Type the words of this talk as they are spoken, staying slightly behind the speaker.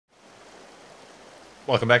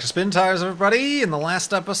Welcome back to SpinTires, everybody! In the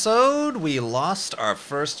last episode, we lost our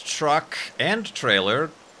first truck and trailer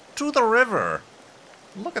to the river.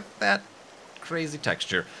 Look at that crazy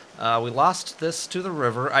texture. We lost this to the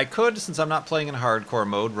river. I could, since I'm not playing in hardcore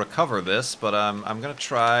mode, recover this, but I'm gonna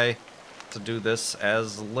try to do this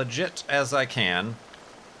as legit as I can.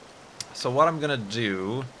 So what I'm gonna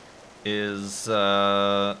do is,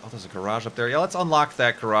 oh, there's a garage up there. Yeah, let's unlock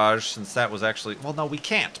that garage, since that was actually, well, no, we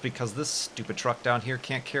can't, because this stupid truck down here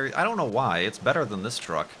can't carry, I don't know why, it's better than this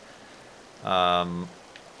truck.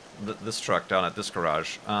 This truck down at this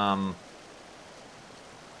garage.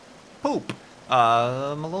 Poop.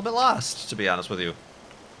 I'm a little bit lost, to be honest with you.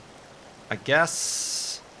 I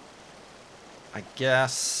guess, okay,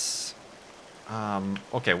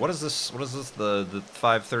 what is this, the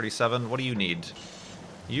 537, what do you need?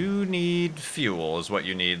 You need fuel, is what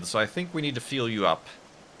you need, so I think we need to fuel you up.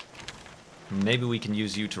 Maybe we can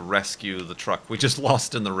use you to rescue the truck we just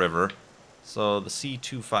lost in the river. So the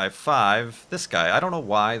C255, this guy, I don't know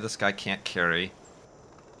why this guy can't carry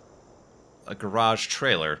a garage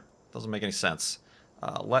trailer. Doesn't make any sense.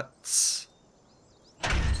 Let's,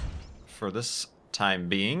 for this time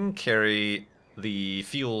being, carry the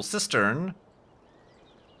fuel cistern,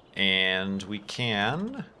 and we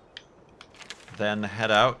can then head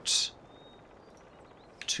out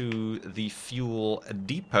to the fuel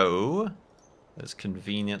depot that is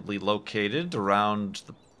conveniently located around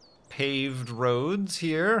the paved roads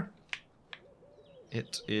here.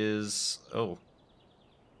 It is, oh,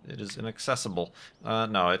 it is inaccessible.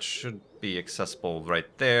 No, it should be accessible right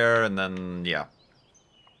there, and then, yeah.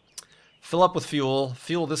 Fill up with fuel,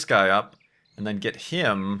 fuel this guy up, and then get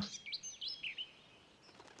him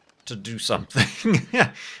to do something.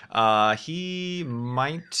 He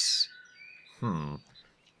might...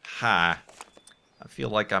 I feel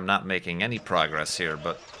like I'm not making any progress here,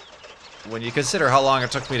 but when you consider how long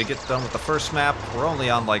it took me to get done with the first map, we're only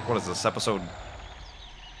on, like, what is this, episode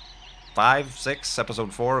 5, 6,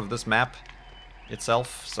 episode 4 of this map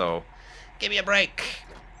itself, so give me a break.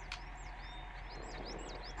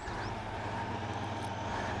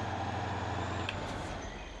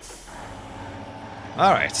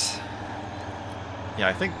 Alright. Yeah,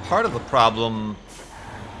 I think part of the problem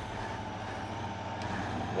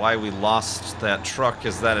why we lost that truck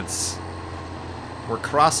is that we're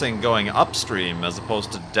crossing going upstream as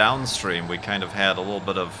opposed to downstream. We kind of had a little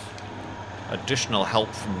bit of additional help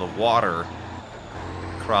from the water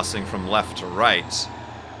crossing from left to right.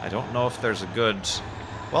 I don't know if there's a good...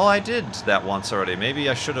 Well, I did that once already. Maybe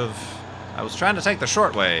I should have... I was trying to take the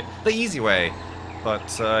short way, the easy way.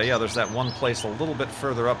 But, yeah, there's that one place a little bit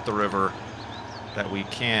further up the river that we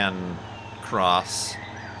can cross,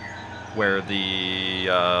 where the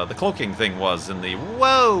cloaking thing was in the,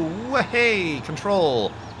 whoa, hey,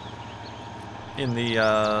 control, in the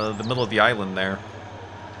middle of the island there.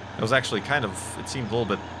 It was actually kind of, it seemed a little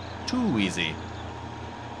bit too easy.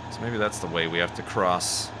 So maybe that's the way we have to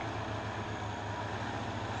cross.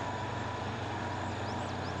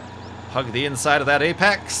 Hug the inside of that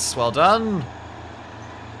apex, well done.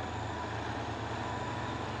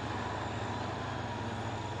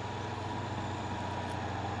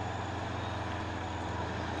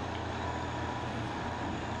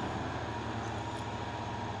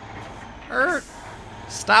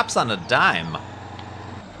 Stops on a dime.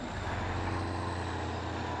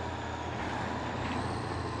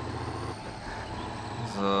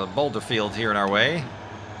 There's a boulder field here in our way.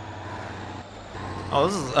 Oh,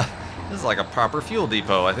 this is like a proper fuel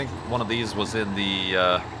depot. I think one of these was in the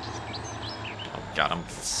oh god, I'm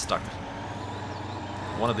stuck.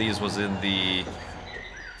 One of these was in the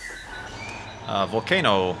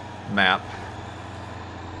volcano map.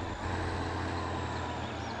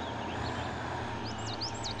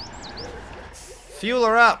 Fuel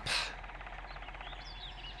her up!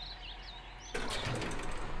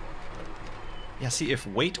 Yeah, see, if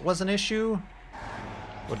weight was an issue,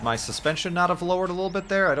 would my suspension not have lowered a little bit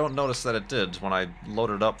there? I don't notice that it did when I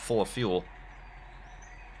loaded up full of fuel.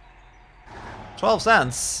 12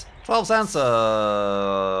 cents? 12 cents,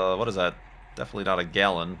 what is that? Definitely not a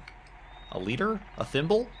gallon. A liter? A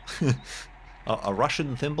thimble? a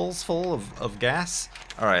Russian thimbles full of gas?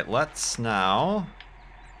 Alright, let's now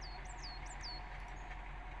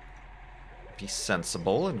be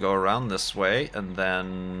sensible and go around this way, and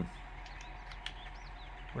then...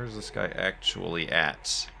 Where's this guy actually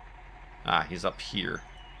at? Ah, he's up here.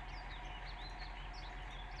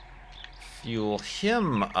 Fuel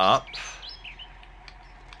him up.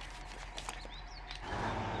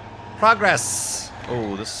 Progress!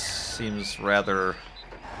 Oh, this seems rather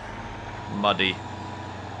muddy.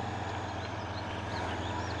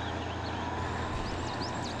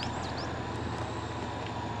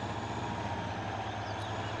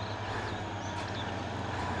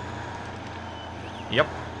 Yep,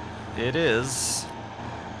 it is.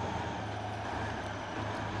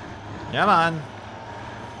 Come on.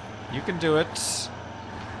 You can do it.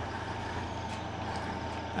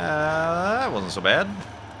 That wasn't so bad.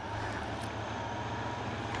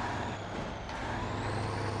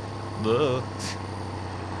 Look.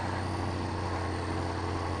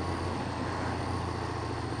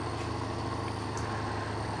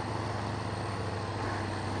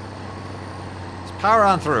 Let's power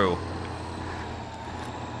on through.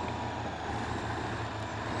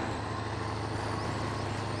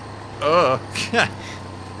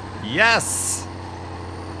 Yes!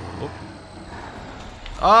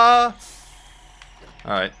 Alright.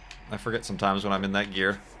 I forget sometimes when I'm in that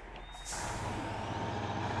gear.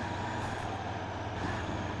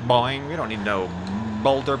 Boing. We don't need no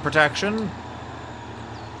boulder protection.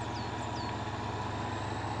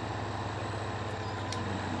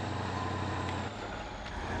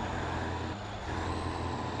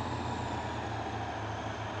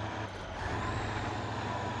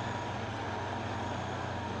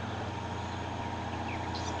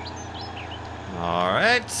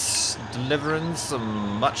 Alright, delivering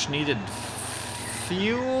some much needed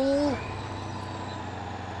fuel.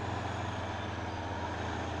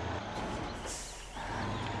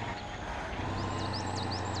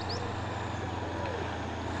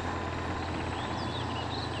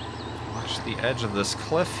 Watch the edge of this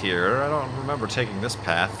cliff here. I don't remember taking this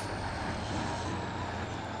path.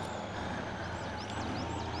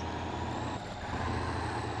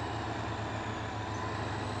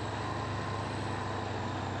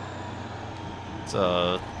 It's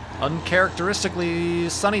a uncharacteristically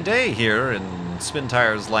sunny day here in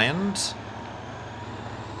SpinTires land.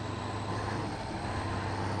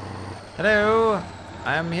 Hello,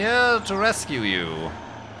 I'm here to rescue you.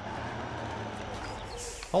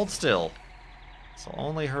 Hold still. So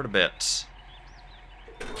only hurt a bit.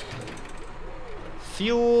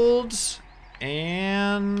 Fueled,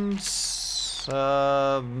 and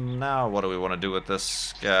now what do we want to do with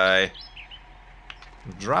this guy?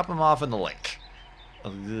 Drop him off in the lake.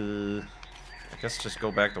 I guess just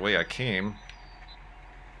go back the way I came.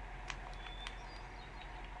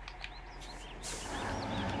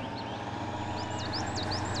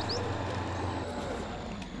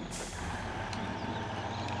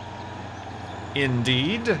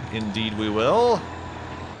 Indeed. Indeed we will.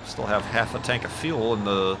 Still have half a tank of fuel in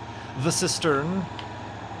the cistern.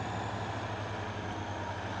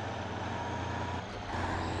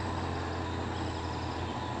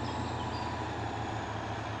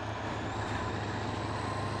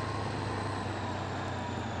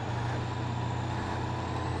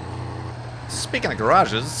 Speaking of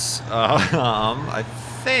garages, I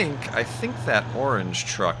think that orange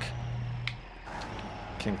truck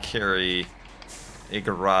can carry a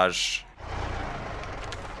garage.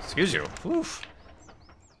 Excuse you. Oof.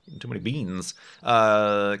 Eating too many beans.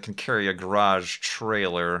 Can carry a garage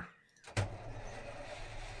trailer.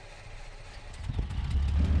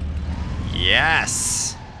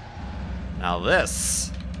 Yes! Now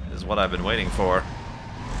this is what I've been waiting for.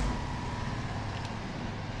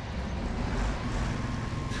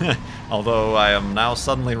 Although I am now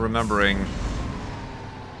suddenly remembering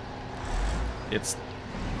its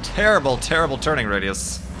terrible, terrible turning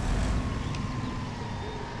radius.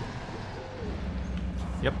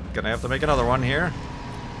 Yep, gonna have to make another one here.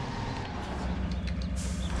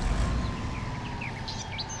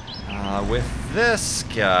 With this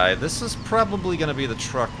guy, this is probably gonna be the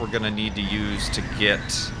truck we're gonna need to use to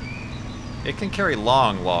get... It can carry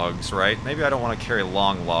long logs, right? Maybe I don't want to carry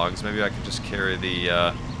long logs. Maybe I can just carry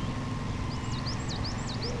the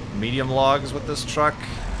medium logs with this truck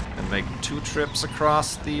and make 2 trips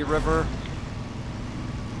across the river.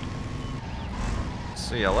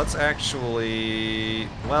 So yeah, let's actually...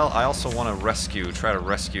 Well, I also want to try to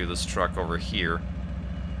rescue this truck over here.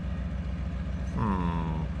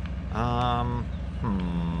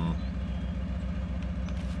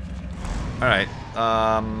 Alright,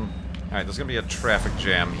 alright, there's gonna be a traffic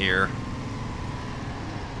jam here.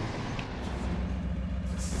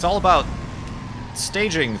 It's all about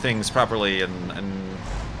staging things properly and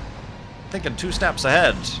thinking 2 steps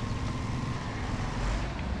ahead.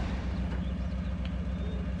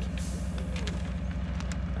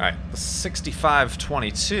 Alright, the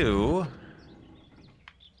 6522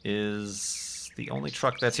 is the only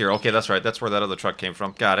truck that's here. Okay, that's right, that's where that other truck came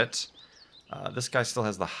from. Got it. This guy still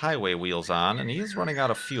has the highway wheels on, and he's running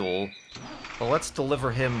out of fuel. But let's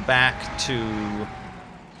deliver him back to...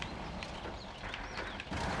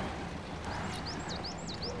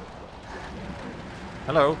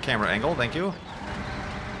 Hello, camera angle, thank you.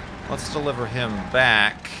 Let's deliver him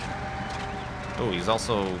back Oh, he's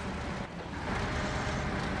also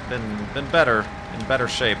been in better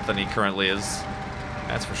shape than he currently is.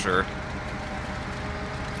 That's for sure.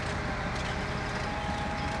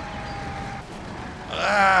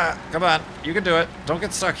 Ah, come on, you can do it. Don't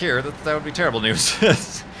get stuck here. That would be terrible news.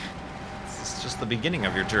 This is just the beginning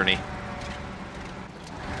of your journey.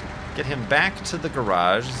 Get him back to the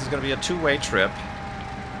garage. This is going to be a two-way trip.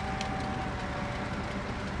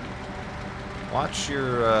 Watch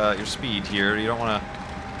your speed here. You don't want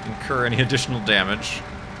to incur any additional damage.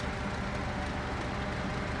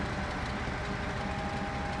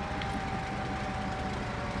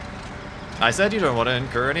 I said you don't want to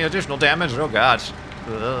incur any additional damage. Oh gosh.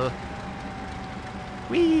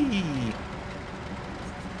 Whee!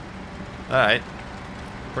 Alright.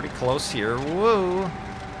 Pretty close here. Woo!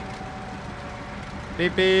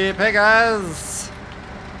 Beep beep. Hey guys!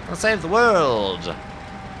 Let's save the world!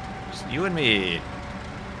 Just you and me.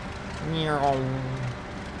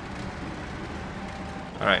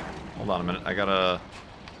 Alright. Hold on a minute. I gotta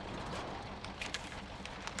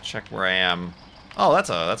check where I am. Oh, that's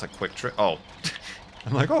a quick trip. Oh.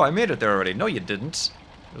 I'm like, oh, I made it there already. No, you didn't.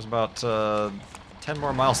 There's about 10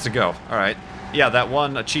 more miles to go. Alright. Yeah, that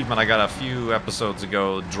one achievement I got a few episodes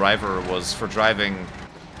ago, Driver, was for driving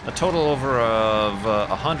a total over of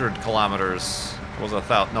 100 kilometers. Was a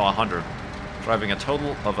thousand? No, 100. Driving a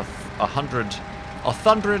total of 100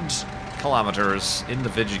 kilometers in the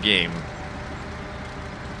Vidge game.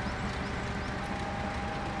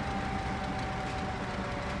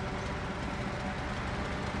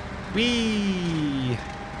 Whee!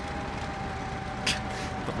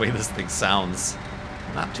 The way this thing sounds,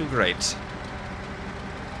 not too great.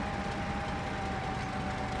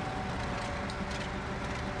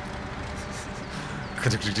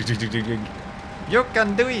 You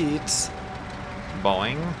can do it!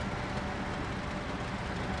 Boing.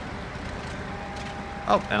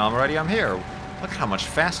 Oh, and I'm here. Look at how much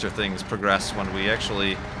faster things progress when we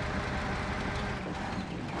actually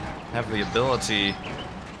have the ability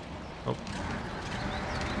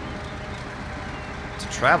to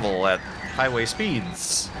travel at highway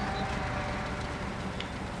speeds.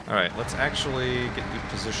 Alright, let's actually get you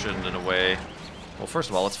positioned in a way. Well, first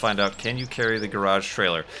of all, let's find out, can you carry the garage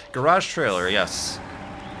trailer? Garage trailer, yes.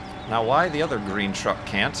 Now, why the other green truck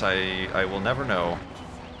can't, I will never know.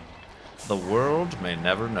 The world may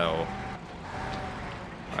never know.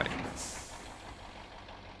 Alright.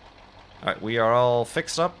 Alright, we are all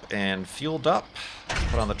fixed up and fueled up.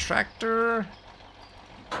 Put on the tractor.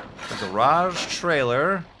 The garage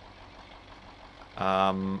trailer.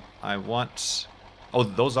 I want... Oh,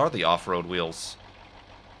 those are the off-road wheels.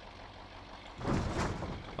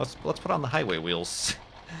 Let's put on the highway wheels.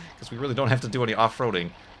 Because we really don't have to do any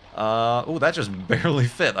off-roading. Oh, that just barely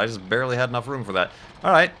fit. I just barely had enough room for that.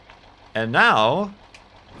 Alright. And now,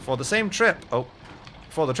 for the same trip... Oh,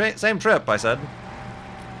 for the same trip, I said.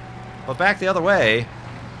 But back the other way.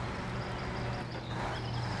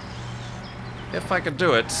 If I could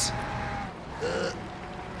do it.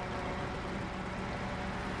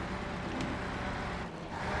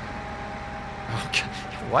 Okay.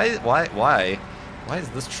 Why is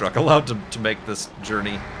this truck allowed to make this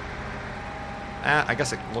journey? I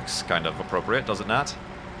guess it looks kind of appropriate, does it not?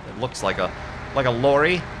 It looks like a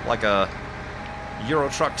lorry, like a Euro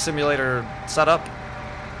Truck Simulator setup.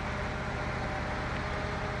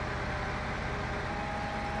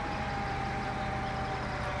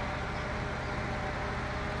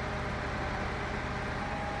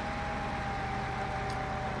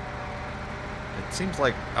 It seems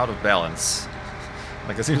like out of balance.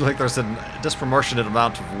 Like, it seems like there's a disproportionate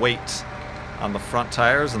amount of weight on the front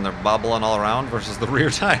tires, and they're bobbling all around versus the rear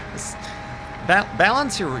tires.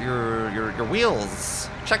 Balance your wheels.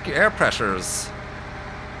 Check your air pressures.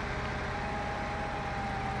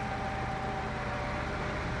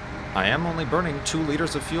 I am only burning 2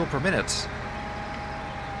 liters of fuel per minute,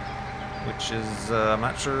 which is I'm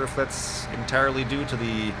not sure if that's entirely due to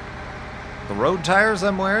the road tires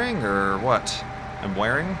I'm wearing or what I'm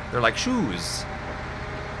wearing. They're like shoes.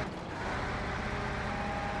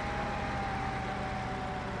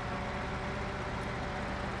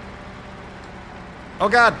 Oh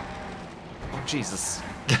god! Oh Jesus.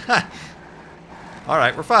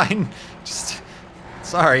 Alright, we're fine. Just...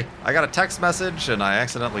 Sorry. I got a text message and I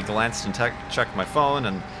accidentally glanced and checked my phone,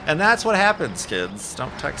 and that's what happens, kids.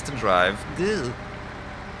 Don't text and drive. Ew.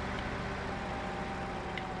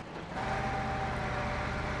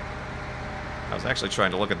 I was actually trying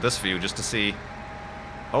to look at this view just to see...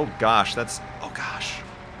 Oh gosh, that's... Oh gosh.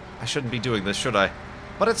 I shouldn't be doing this, should I?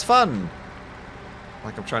 But it's fun!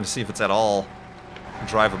 Like I'm trying to see if it's at all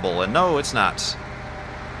drivable, and no, it's not.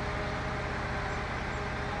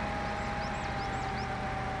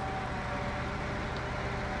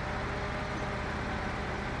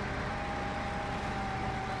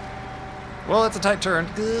 Well, it's a tight turn.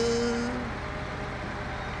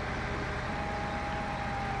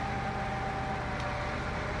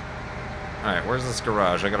 Alright, where's this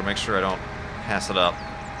garage? I gotta make sure I don't pass it up.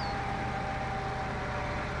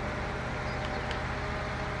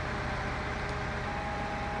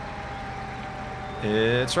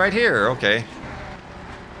 It's right here, okay.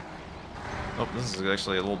 Oh, this is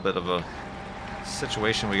actually a little bit of a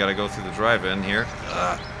situation we gotta go through the drive-in here.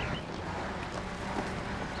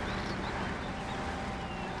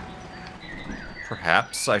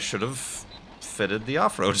 Perhaps I should have fitted the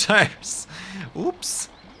off-road tires. Oops.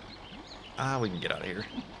 We can get out of here.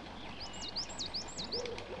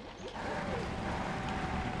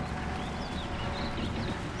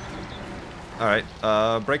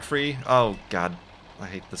 Alright, brake free. Oh, God. I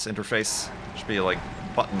hate this interface. Should be like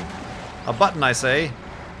button. A button, I say.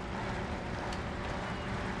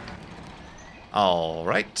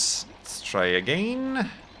 Alright. Let's try again.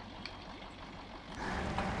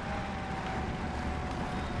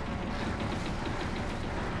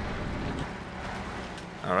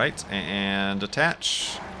 Alright, and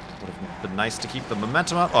attach. Would have been nice to keep the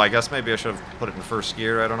momentum up. Oh, I guess maybe I should have put it in first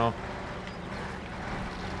gear. I don't know.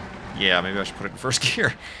 Yeah, maybe I should put it in first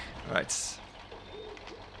gear. Alright.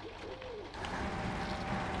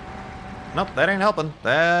 Nope, that ain't helping.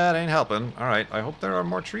 That ain't helping. Alright, I hope there are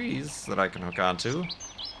more trees that I can hook onto.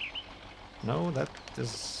 No, that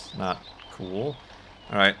is not cool.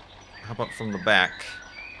 Alright, how about from the back?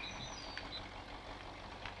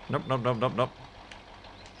 Nope, nope, nope, nope, nope.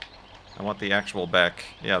 I want the actual back.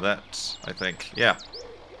 Yeah, that, I think. Yeah.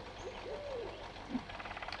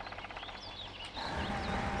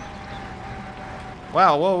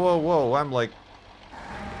 Wow, whoa, whoa, whoa. I'm like...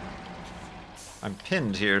 I'm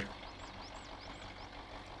pinned here.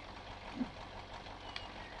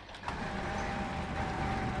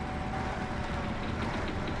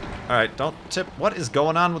 Alright, don't tip. What is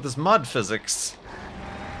going on with this mud physics?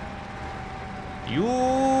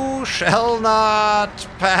 You shall not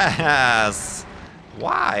pass.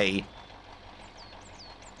 Why?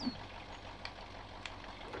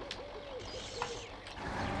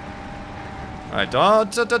 Alright,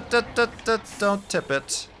 don't tip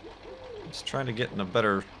it. I'm just trying to get in a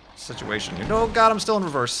better situation here. No, God, I'm still in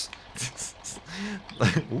reverse.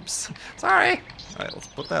 Oops. Sorry. Alright, let's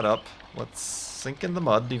put that up. Let's sink in the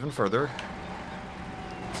mud even further.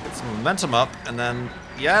 Let's get some momentum up, and then...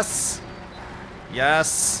 Yes!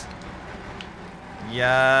 Yes!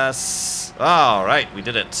 Yes! Alright, we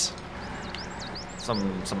did it.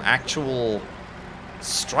 Some actual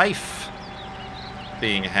strife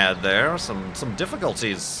being had there. Some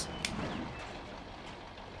difficulties.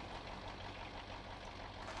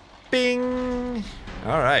 Bing!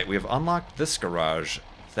 Alright, we have unlocked this garage.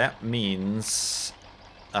 That means...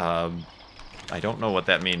 I don't know what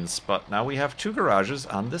that means, but now we have two garages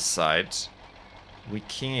on this side. We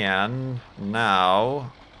can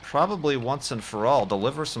now, probably once and for all,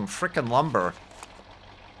 deliver some frickin' lumber.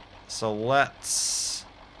 So let's...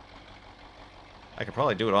 I could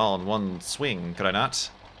probably do it all in one swing, could I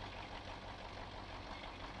not?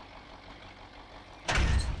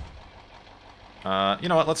 You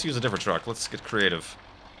know what, let's use a different truck. Let's get creative.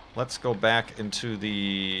 Let's go back into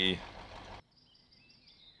the...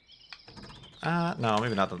 no,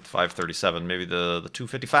 maybe not the 537. Maybe the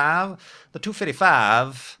 255? The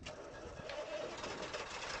 255.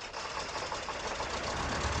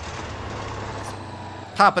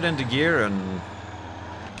 Pop it into gear and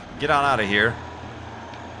get on out of here.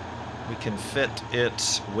 We can fit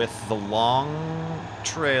it with the long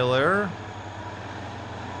trailer.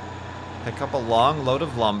 Pick up a long load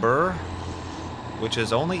of lumber, which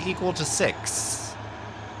is only equal to 6.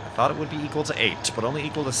 I thought it would be equal to 8, but only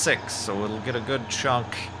equal to 6, so it'll get a good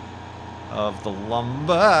chunk of the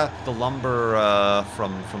lumber. The lumber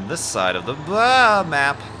from this side of the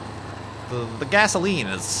map. The gasoline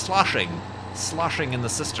is sloshing in the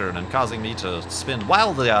cistern and causing me to spin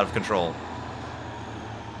wildly out of control.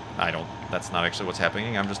 That's not actually what's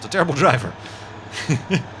happening. I'm just a terrible driver.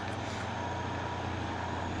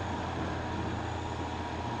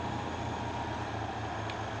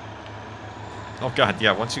 Oh god,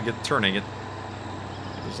 yeah, once you get turning it,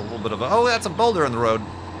 there's a little bit of a... Oh, that's a boulder in the road.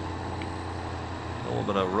 A little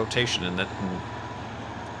bit of rotation in it, and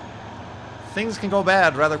things can go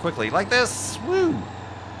bad rather quickly. Like this! Woo!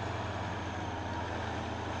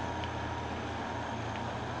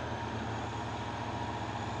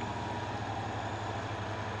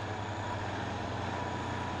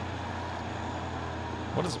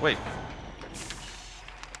 What is... Wait.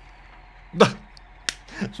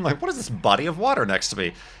 I'm like, what is this body of water next to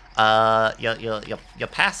me? You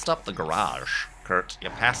passed up the garage. Kurt. You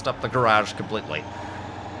passed up the garage completely.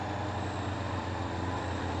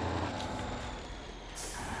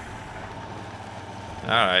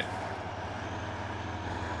 Alright.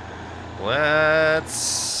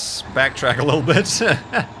 Let's backtrack a little bit.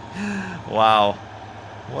 Wow.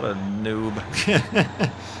 What a noob.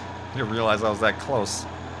 I didn't realize I was that close.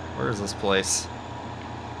 Where is this place?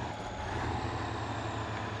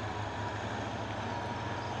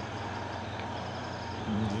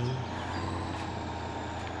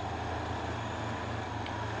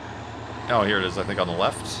 Oh, here it is, I think, on the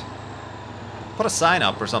left. Put a sign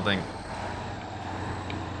up or something.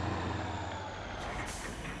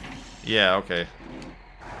 Yeah, okay.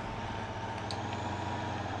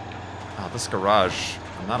 Oh, this garage.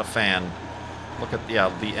 I'm not a fan. Look at,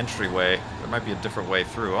 yeah, the entryway. There might be a different way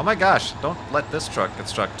through. Oh my gosh, don't let this truck get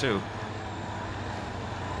struck too.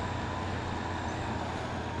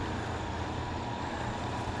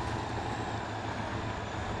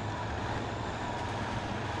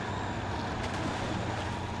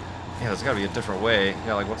 Yeah, there's gotta be a different way.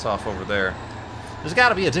 Yeah, like what's off over there? There's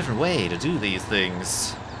gotta be a different way to do these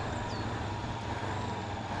things.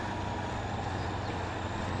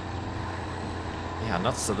 Yeah,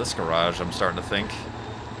 nuts to this garage, I'm starting to think.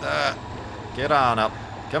 Get on up.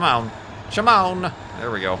 Come on. Come on. There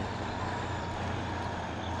we go.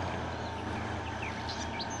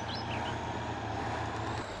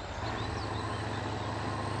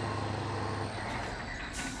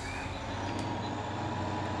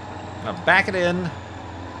 Now back it in.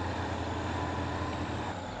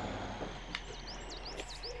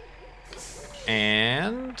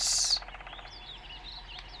 And...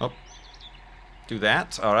 oh. Do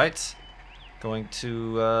that. Alright. Going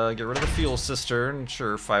to get rid of the fuel cistern.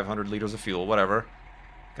 Sure, 500 liters of fuel, whatever.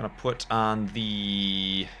 Gonna put on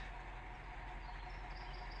the...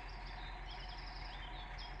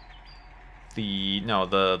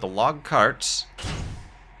 the log cart.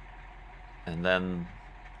 And then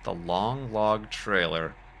the long log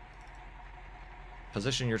trailer.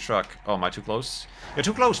 Position your truck. Oh, am I too close? You're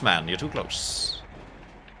too close, man. You're too close.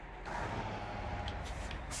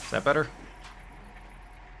 Is that better?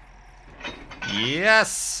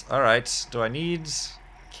 Yes! Alright. Do I need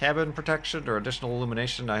cabin protection or additional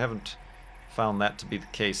illumination? I haven't found that to be the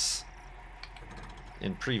case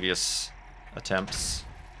in previous attempts.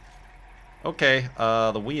 Okay,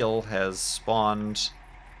 the wheel has spawned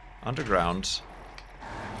underground.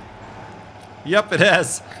 Yep, it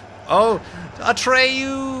has! Oh,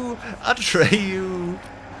 Atreyu! Atreyu!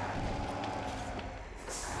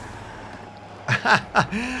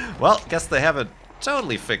 Well, guess they haven't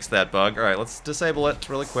totally fixed that bug. Alright, let's disable it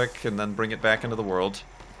really quick and then bring it back into the world.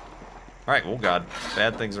 Alright, oh god,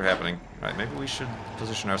 bad things are happening. Alright, maybe we should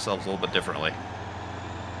position ourselves a little bit differently.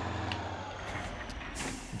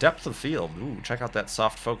 Depth of field. Ooh, check out that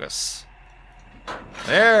soft focus.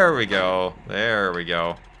 There we go. There we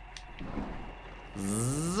go.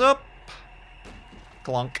 Zup!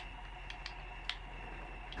 Clunk.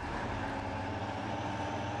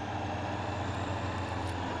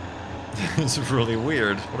 It's really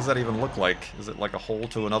weird. What does that even look like? Is it like a hole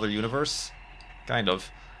to another universe? Kind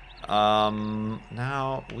of.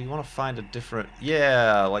 Now, we want to find a different...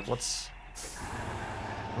 yeah, like what's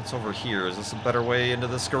over here? Is this a better way into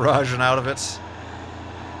this garage and out of it?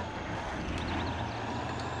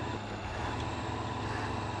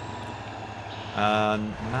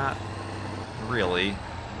 Not really.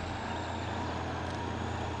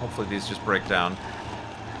 Hopefully these just break down.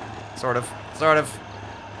 Sort of. Sort of.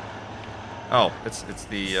 Oh, it's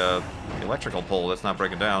the electrical pole that's not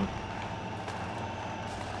breaking down.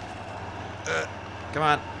 Come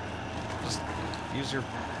on. Just use your...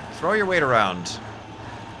 throw your weight around.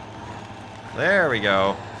 There we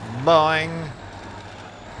go. Boing.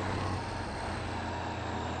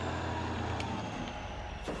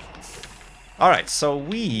 Alright, so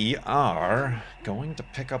we are going to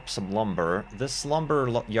pick up some lumber. This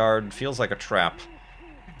lumber yard feels like a trap.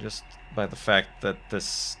 Just by the fact that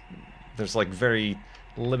there's like very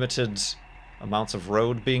limited amounts of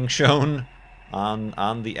road being shown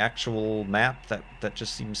on the actual map. That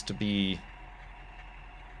just seems to be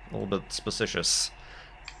a little bit suspicious.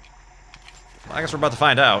 I guess we're about to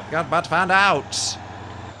find out. We're about to find out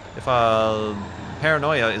if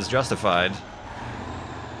paranoia is justified.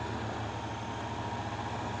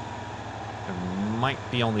 There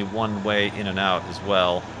might be only one way in and out as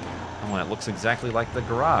well. Oh, and it looks exactly like the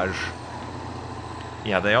garage.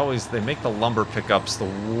 Yeah, they make the lumber pickups the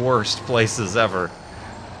worst places ever.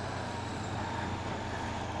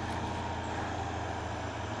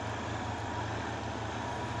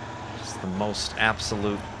 Just the most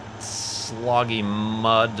absolute sloggy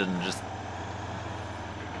mud and just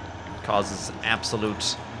causes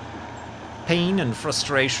absolute pain and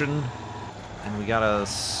frustration. And we gotta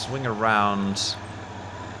swing around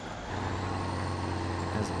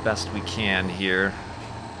as best we can here.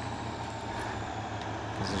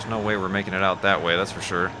 Because there's no way we're making it out that way, that's for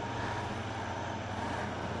sure.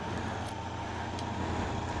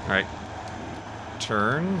 Alright.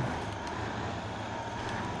 Turn.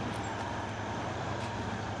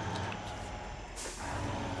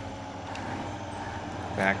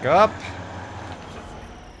 Back up.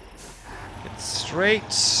 Get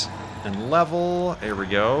straight and level. There we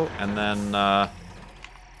go. And then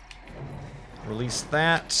release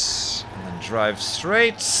that. And then drive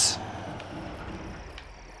straight.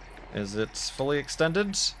 Is it fully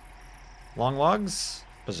extended? Long logs?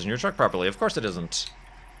 Position your truck properly. Of course it isn't.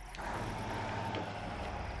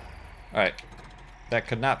 Alright. That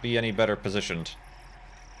could not be any better positioned.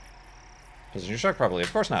 Position your truck properly.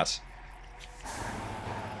 Of course not.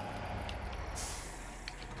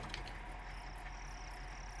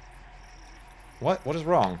 What? What is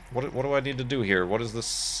wrong? What do I need to do here? What is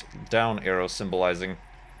this down arrow symbolizing?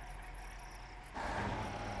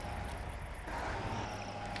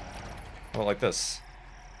 Oh, like this.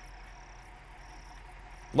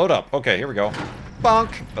 Load up. Okay, here we go.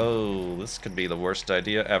 Bonk! Oh, this could be the worst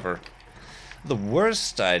idea ever. The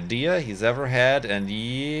worst idea he's ever had, and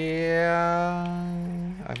yeah...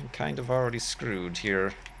 I'm kind of already screwed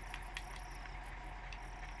here.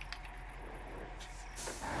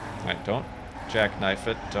 Alright, don't jackknife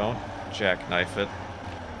it. Don't jackknife it.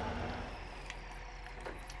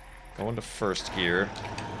 Go into first gear.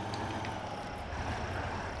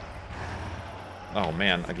 Oh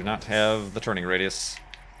man, I do not have the turning radius.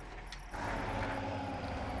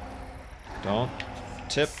 Don't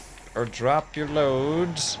tip or drop your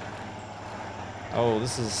loads. Oh,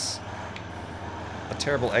 this is a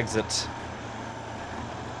terrible exit.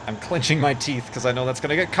 I'm clenching my teeth because I know that's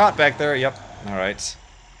gonna get caught back there. Yep. Alright.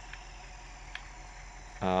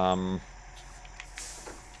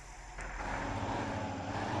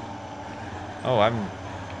 Oh, I'm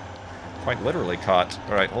quite literally caught.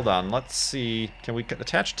 Alright, hold on. Let's see. Can we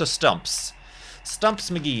attach to stumps?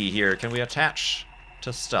 Stumps McGee here. Can we attach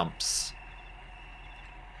to stumps?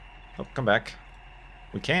 Oh, come back.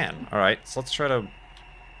 We can. Alright, so let's try to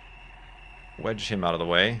wedge him out of the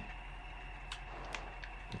way.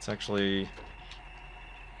 It's actually...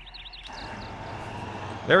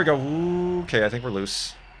 There we go. Ooh, okay, I think we're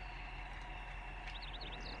loose.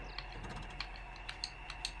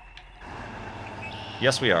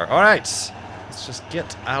 Yes, we are. Alright. Let's just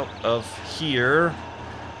get out of here.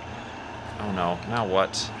 Oh no. Now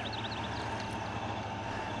what?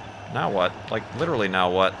 Now what? Like, literally now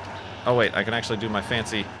what? Oh wait, I can actually do my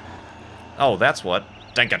fancy... Oh, that's what.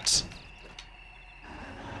 Dang it.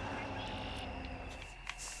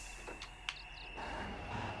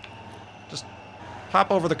 Just hop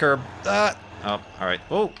over the curb. Oh, alright.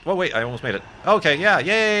 Oh, wait, I almost made it. Okay, yeah,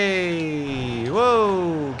 yay!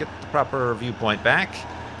 Whoa! Get the proper viewpoint back.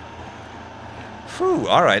 Whew,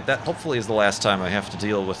 alright, that hopefully is the last time I have to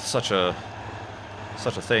deal with such a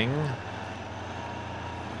thing.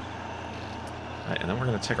 Alright, and then we're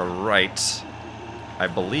going to take a right, I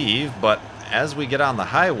believe, but as we get on the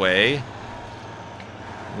highway,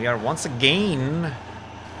 we are once again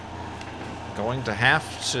going to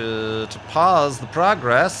have to pause the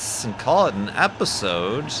progress and call it an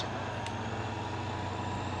episode.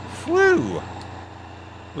 Whew!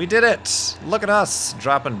 We did it! Look at us,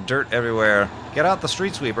 dropping dirt everywhere. Get out the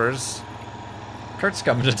street sweepers. Kurt's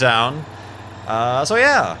coming to town. So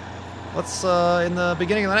yeah, let's, in the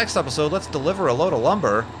beginning of the next episode, let's deliver a load of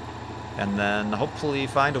lumber, and then hopefully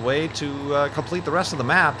find a way to complete the rest of the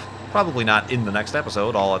map. Probably not in the next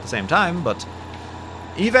episode, all at the same time, but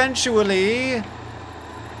eventually.